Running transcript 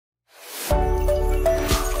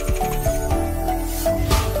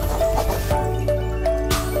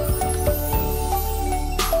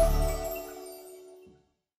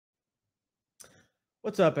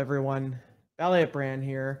What's up, everyone? BallietBran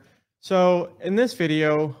here. So in this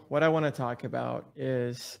video, what I want to talk about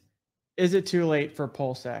is it too late for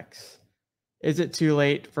Pulsex? Is it too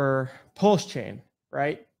late for PulseChain,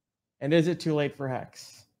 right? And is it too late for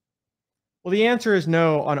Hex? Well, the answer is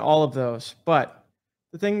no on all of those. But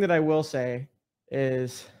the thing that I will say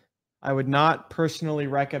is I would not personally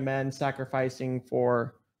recommend sacrificing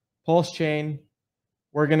for PulseChain.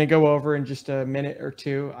 We're going to go over in just a minute or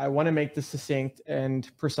two. I want to make this succinct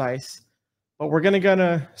and precise, but we're going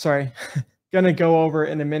to go over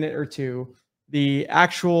in a minute or two the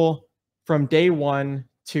actual from day one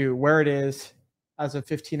to where it is as of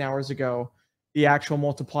 15 hours ago, the actual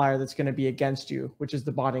multiplier that's going to be against you, which is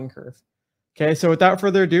the bonding curve. Okay, so without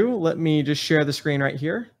further ado, let me just share the screen right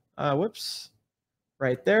here. Whoops,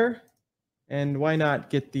 right there. And why not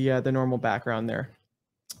get the normal background there?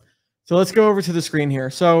 So let's go over to the screen here.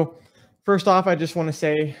 So first off, I just want to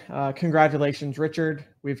say congratulations, Richard.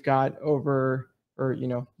 We've got over, or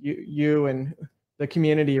you and the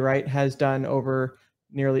community, right, has done over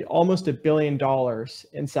nearly almost $1 billion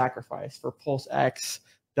in sacrifice for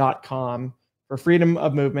Pulsex.com for freedom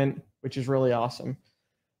of movement, which is really awesome.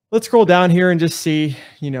 Let's scroll down here and just see,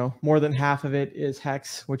 more than half of it is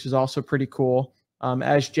Hex, which is also pretty cool.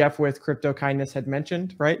 As Jeff with Crypto Kindness had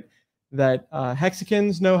mentioned, right, that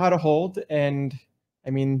HEXICANs know how to hold. And I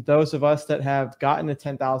mean, those of us that have gotten a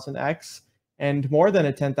 10,000x and more than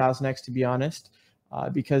a 10,000x, to be honest,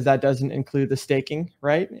 because that doesn't include the staking,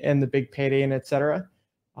 right, and the big payday and etc.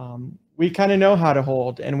 We kind of know how to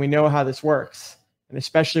hold and we know how this works. And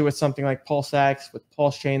especially with something like Pulsex, with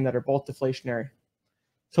PulseChain that are both deflationary.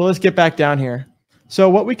 So let's get back down here. So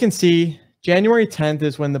what we can see, January 10th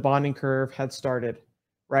is when the bonding curve had started,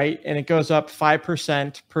 right? And it goes up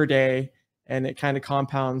 5% per day and it kind of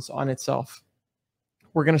compounds on itself.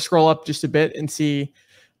 We're going to scroll up just a bit and see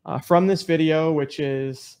from this video, which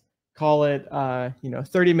is, call it,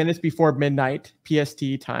 30 minutes before midnight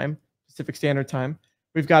PST time, Pacific Standard Time.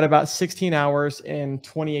 We've got about 16 hours and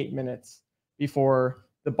 28 minutes before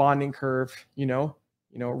the bonding curve,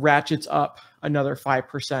 ratchets up another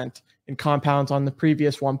 5% and compounds on the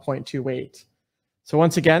previous 1.28. So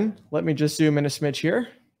once again, let me just zoom in a smidge here.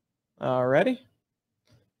 Ready?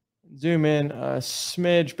 Zoom in a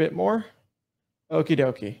smidge bit more. Okie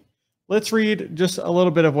dokie. Let's read just a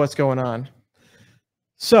little bit of what's going on.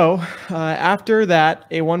 So after that,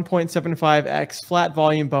 a 1.75x flat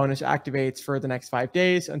volume bonus activates for the next 5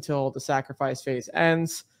 days until the sacrifice phase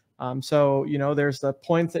ends. So, there's the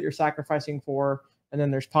points that you're sacrificing for, and then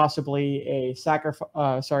there's possibly a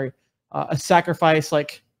sacrifice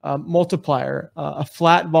like multiplier, a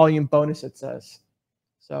flat volume bonus, it says.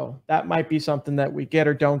 So that might be something that we get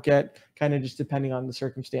or don't get, kind of just depending on the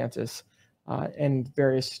circumstances and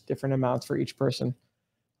various different amounts for each person.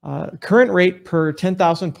 Current rate per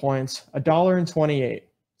 10,000 points, $1.28.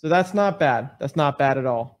 So that's not bad. That's not bad at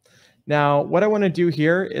all. Now, what I want to do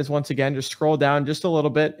here is once again, just scroll down just a little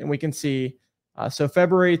bit and we can see. So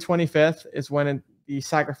February 25th is when the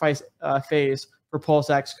sacrifice phase for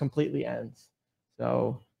Pulsex completely ends.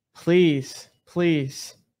 So please,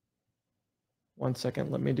 one second,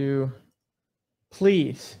 let me do,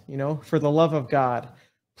 please, for the love of God,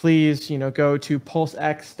 please, go to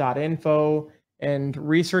pulsex.info and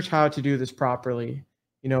research how to do this properly.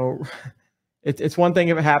 It's one thing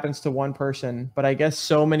if it happens to one person, but I guess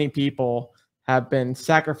so many people have been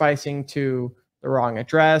sacrificing to the wrong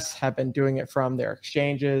address, have been doing it from their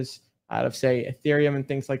exchanges out of, say, Ethereum and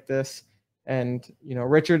things like this. And,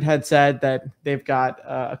 Richard had said that they've got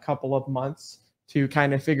a couple of months to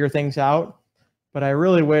kind of figure things out. But I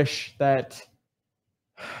really wish that,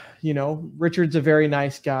 Richard's a very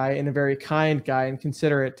nice guy and a very kind guy and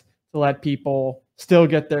considerate to let people still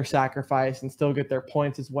get their sacrifice and still get their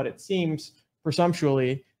points, is what it seems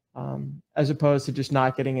presumptuously, as opposed to just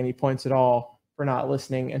not getting any points at all for not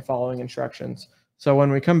listening and following instructions. So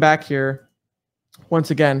when we come back here,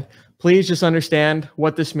 once again, please just understand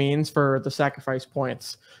what this means for the sacrifice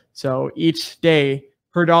points. So each day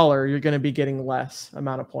per dollar, you're going to be getting less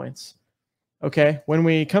amount of points. Okay, when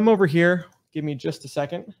we come over here, give me just a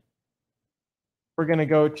second. We're going to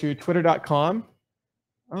go to twitter.com.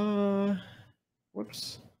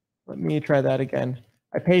 Whoops, let me try that again.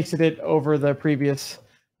 I pasted it over the previous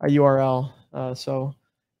URL. So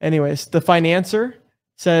anyways, the Financer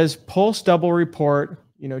says Pulse double report,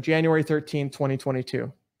 January 13th,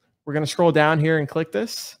 2022. We're going to scroll down here and click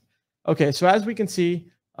this. Okay, so as we can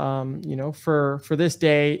see, for this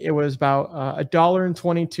day, it was about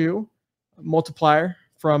 $1.22 multiplier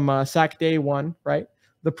from SAC day one, right?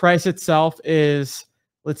 The price itself is,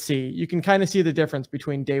 let's see, you can kind of see the difference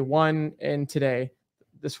between day one and today.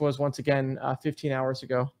 this was once again 15 hours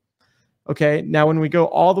ago. Okay, now when we go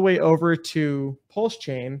all the way over to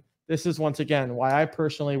PulseChain, this is once again why I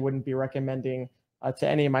personally wouldn't be recommending to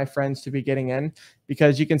any of my friends to be getting in,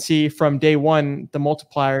 because you can see from day one, the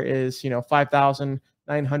multiplier is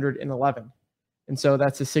 5,911. And so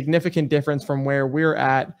that's a significant difference from where we're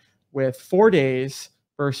at with 4 days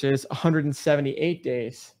versus 178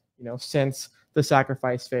 days, since the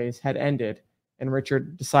sacrifice phase had ended. And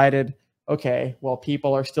Richard decided, okay, well,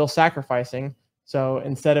 people are still sacrificing. So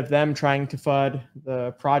instead of them trying to FUD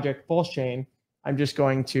the project PulseChain, I'm just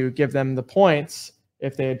going to give them the points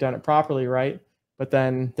if they had done it properly, right? But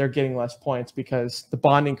then they're getting less points because the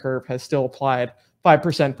bonding curve has still applied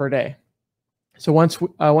 5% per day. So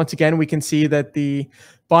once again, we can see that the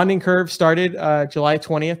bonding curve started July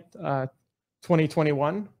 20th,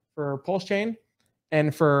 2021 for PulseChain,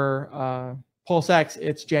 and for Pulsex,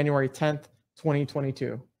 it's January 10th,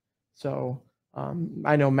 2022. So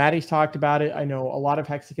I know Maddie's talked about it. I know a lot of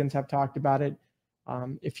HEXICANs have talked about it.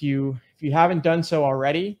 If you haven't done so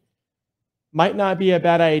already, might not be a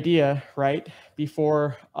bad idea, right?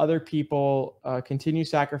 Before other people continue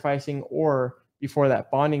sacrificing, or before that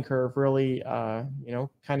bonding curve really,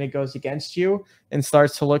 kind of goes against you and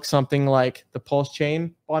starts to look something like the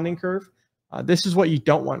PulseChain bonding curve. This is what you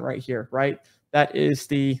don't want right here, right? That is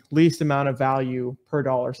the least amount of value per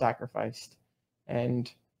dollar sacrificed.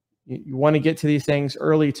 And you want to get to these things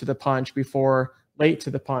early to the punch before late to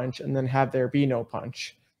the punch, and then have there be no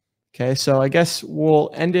punch. Okay, so I guess we'll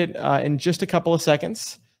end it in just a couple of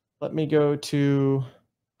seconds. Let me just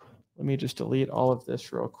delete all of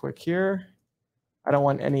this real quick here. I don't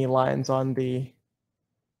want any lines on the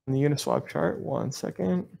Uniswap chart. 1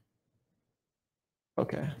 second.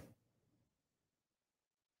 Okay.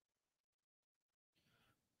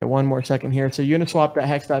 One more second here. So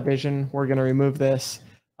uniswap.hex.vision, we're going to remove this.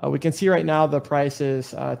 We can see right now the price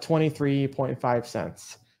is 23.5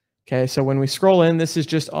 cents. Okay, so when we scroll in, this is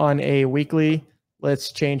just on a weekly.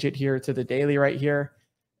 Let's change it here to the daily right here.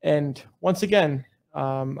 And once again,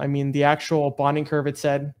 I mean, the actual bonding curve, it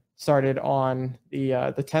said, started on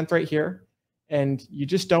the 10th right here. And you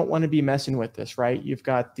just don't want to be messing with this, right? You've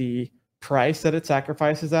got the price that it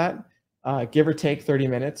sacrifices at, give or take 30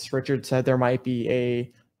 minutes. Richard said there might be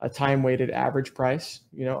a time-weighted average price,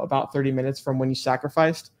 about 30 minutes from when you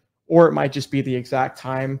sacrificed, or it might just be the exact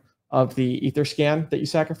time of the Etherscan that you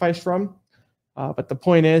sacrificed from. But the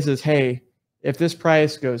point is, hey, if this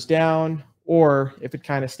price goes down, or if it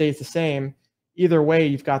kind of stays the same, either way,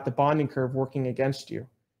 you've got the bonding curve working against you.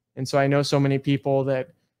 And so I know so many people that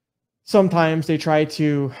sometimes they try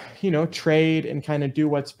to, trade and kind of do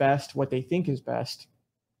what's best, what they think is best.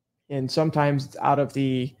 And sometimes it's out of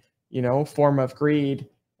the, form of greed,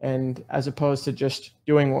 and as opposed to just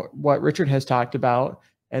doing what Richard has talked about,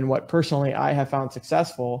 and what personally I have found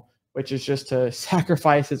successful, which is just to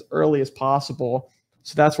sacrifice as early as possible.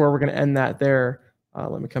 So that's where we're going to end that there.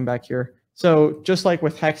 Let me come back here. So just like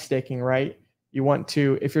with hex staking, right? You want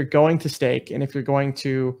to, if you're going to stake, and if you're going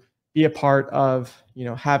to be a part of,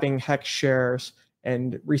 having hex shares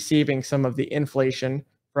and receiving some of the inflation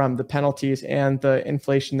from the penalties and the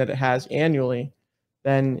inflation that it has annually,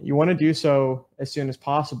 then you want to do so as soon as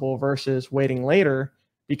possible versus waiting later,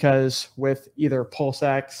 because with either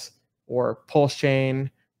Pulsex or PulseChain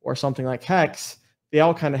or something like Hex, they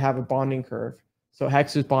all kind of have a bonding curve. So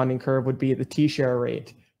Hex's bonding curve would be the T-share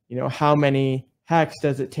rate. How many Hex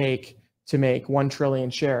does it take to make 1 trillion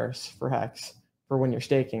shares for Hex for when you're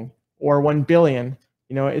staking, or 1 billion?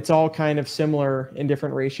 It's all kind of similar in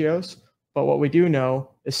different ratios. But what we do know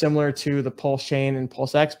is similar to the PulseChain and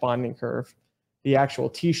Pulsex bonding curve, the actual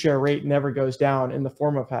T-share rate never goes down in the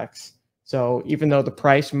form of Hex. So even though the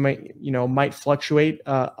price might fluctuate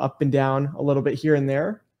up and down a little bit here and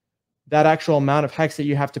there, that actual amount of Hex that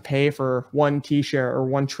you have to pay for 1 T-share or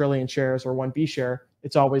 1 trillion shares or 1 B-share,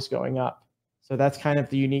 it's always going up. So that's kind of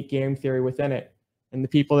the unique game theory within it. And the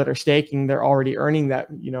people that are staking, they're already earning that,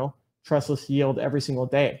 trustless yield every single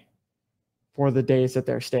day for the days that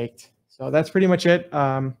they're staked. So that's pretty much it.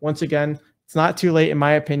 Once again, it's not too late, in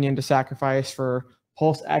my opinion, to sacrifice for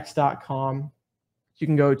pulsex.com. You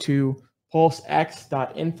can go to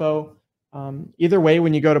pulsex.info. Either way,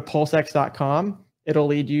 when you go to pulsex.com, it'll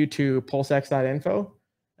lead you to pulsex.info.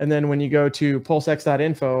 And then when you go to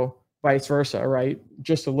pulsex.info, vice versa, right?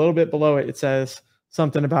 Just a little bit below it, it says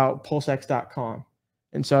something about pulsex.com.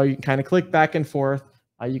 And so you can kind of click back and forth.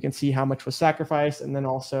 You can see how much was sacrificed, and then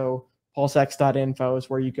also pulsex.info is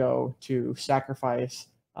where you go to sacrifice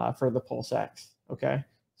for the Pulsex. Okay.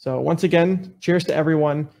 So once again, cheers to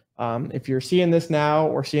everyone. If you're seeing this now,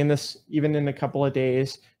 or seeing this even in a couple of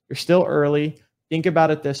days, you're still early. Think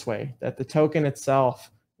about it this way, that the token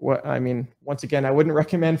itself once again, I wouldn't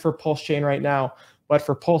recommend for PulseChain right now, but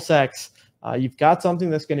for Pulsex, you've got something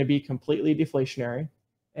that's going to be completely deflationary,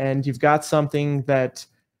 and you've got something that,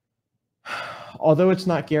 although it's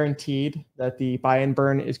not guaranteed that the buy and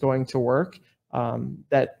burn is going to work,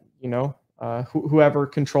 that whoever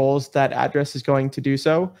controls that address is going to do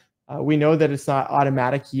so. We know that it's not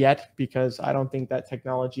automatic yet because I don't think that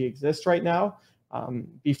technology exists right now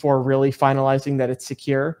before really finalizing that it's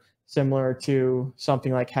secure. Similar to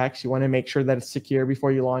something like Hex, you want to make sure that it's secure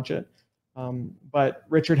before you launch it. But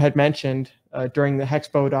Richard had mentioned during the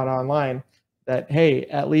Hexpo.online that, hey,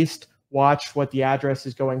 at least watch what the address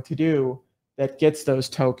is going to do that gets those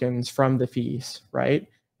tokens from the fees, right?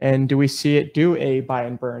 And do we see it do a buy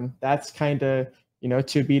and burn? That's kind of,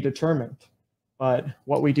 to be determined. But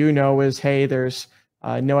what we do know is, hey, there's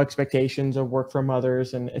no expectations of work from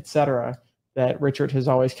others and et cetera that Richard has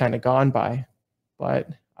always kind of gone by. But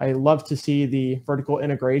I love to see the vertical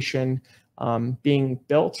integration being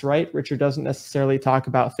built, right? Richard doesn't necessarily talk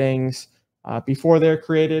about things before they're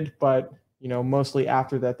created, but mostly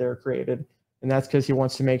after that they're created. And that's because he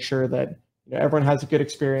wants to make sure that everyone has a good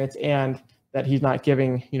experience and that he's not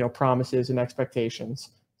giving promises and expectations.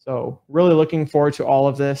 So really looking forward to all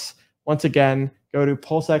of this. Once again, go to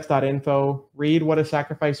pulsex.info, read what a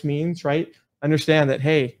sacrifice means, right? Understand that,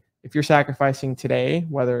 hey, if you're sacrificing today,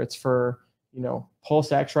 whether it's for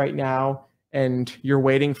Pulsex right now, and you're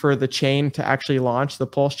waiting for the chain to actually launch, the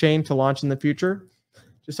PulseChain to launch in the future,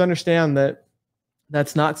 just understand that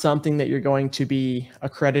that's not something that you're going to be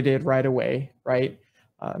accredited right away, right?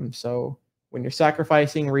 So when you're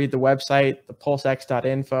sacrificing, read the website, the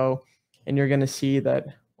pulsex.info, and you're going to see that,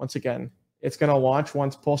 once again, it's going to launch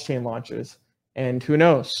once PulseChain launches. And who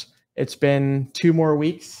knows? It's been 2 more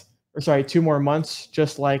months,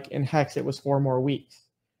 just like in Hex, it was 4 more weeks.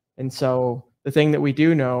 And so the thing that we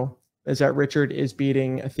do know is that Richard is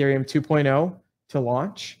beating Ethereum 2.0 to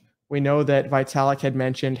launch. We know that Vitalik had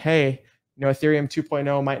mentioned, hey, Ethereum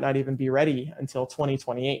 2.0 might not even be ready until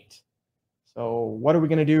 2028. So what are we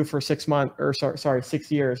going to do for 6 months, or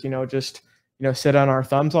 6 years? Just sit on our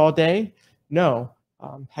thumbs all day? No.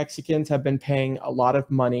 HEXICANs have been paying a lot of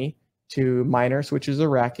money to miners, which is a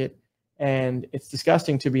racket, and it's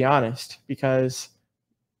disgusting, to be honest, because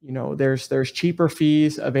there's cheaper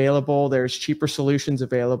fees available, there's cheaper solutions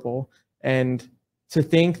available, and to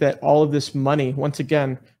think that all of this money, once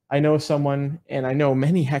again, I know someone, and I know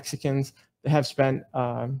many HEXICANs that have spent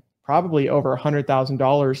probably over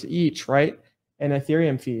 $100,000 each, right, in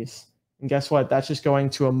Ethereum fees. And guess what? That's just going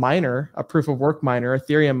to a miner, a proof of work miner,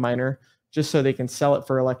 Ethereum miner, just so they can sell it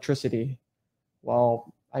for electricity.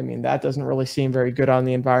 Well, that doesn't really seem very good on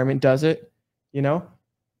the environment, does it?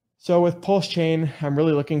 So with PulseChain, I'm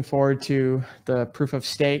really looking forward to the proof of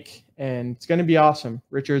stake, and it's going to be awesome.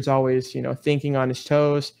 Richard's always, thinking on his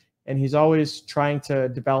toes, and he's always trying to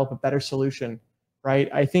develop a better solution, right?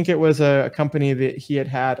 I think it was a company that he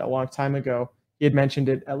had a long time ago. He had mentioned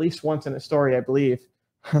it at least once in a story, I believe.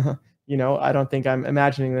 I don't think I'm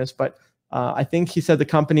imagining this, but I think he said the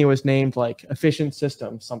company was named like Efficient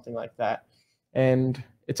Systems, something like that. And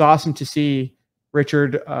it's awesome to see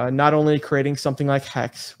Richard not only creating something like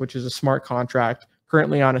Hex, which is a smart contract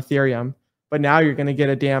currently on Ethereum, but now you're going to get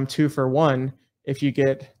a damn 2-for-1 if you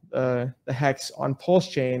get the Hex on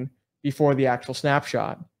PulseChain before the actual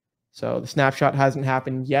snapshot. So the snapshot hasn't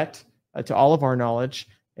happened yet, to all of our knowledge.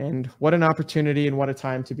 And what an opportunity and what a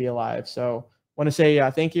time to be alive. So I want to say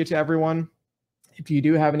thank you to everyone. If you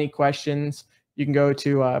do have any questions, you can go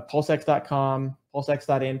to pulsex.com,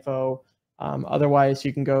 pulsex.info. Otherwise,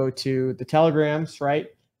 you can go to the Telegrams, right?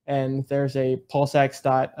 And there's a Pulsex.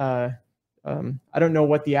 I don't know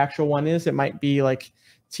what the actual one is. It might be like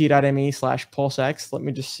t.me/Pulsex. Let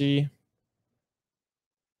me just see.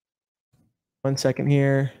 1 second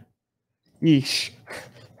here. Yeesh.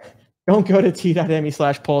 Don't go to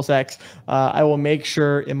t.me/Pulsex. I will make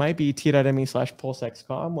sure it might be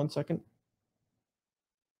t.me/PulsexCom. 1 second.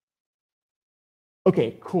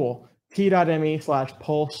 Okay, cool.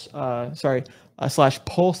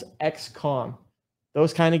 t.me/PulseXCom.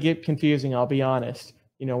 Those kind of get confusing, I'll be honest.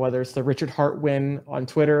 Whether it's the Richard Hart win on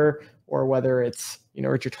Twitter, or whether it's,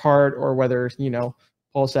 Richard Hart, or whether,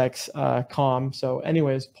 PulseXCom. So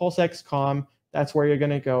anyways, PulseXCom, that's where you're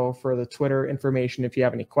going to go for the Twitter information if you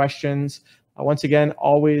have any questions. Once again,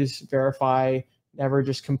 always verify, never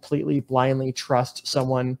just completely blindly trust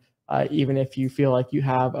someone, even if you feel like you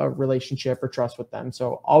have a relationship or trust with them.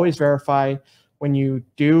 So always verify. When you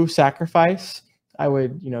do sacrifice, I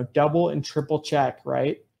would, double and triple check,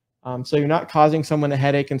 right? So you're not causing someone a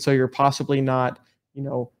headache, and so you're possibly not,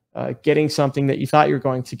 getting something that you thought you were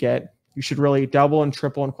going to get. You should really double and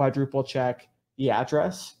triple and quadruple check the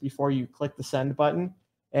address before you click the send button.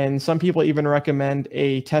 And some people even recommend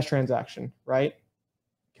a test transaction, right?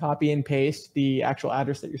 Copy and paste the actual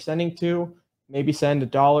address that you're sending to, maybe send $1,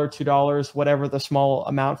 $2, whatever the small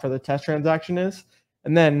amount for the test transaction is,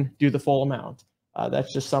 and then do the full amount.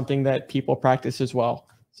 That's just something that people practice as well.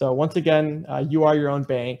 So once again, you are your own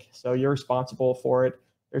bank, so you're responsible for it.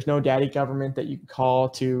 There's no daddy government that you can call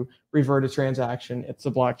to revert a transaction. It's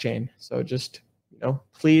the blockchain. So just,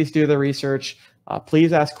 please do the research.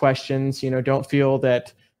 Please ask questions. Don't feel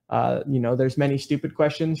that, there's many stupid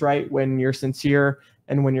questions, right? When you're sincere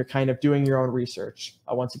and when you're kind of doing your own research.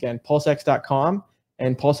 Once again, pulsex.com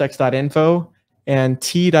and pulsex.info and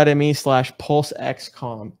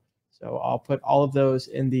t.me/pulsexcom. So I'll put all of those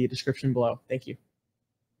in the description below. Thank you.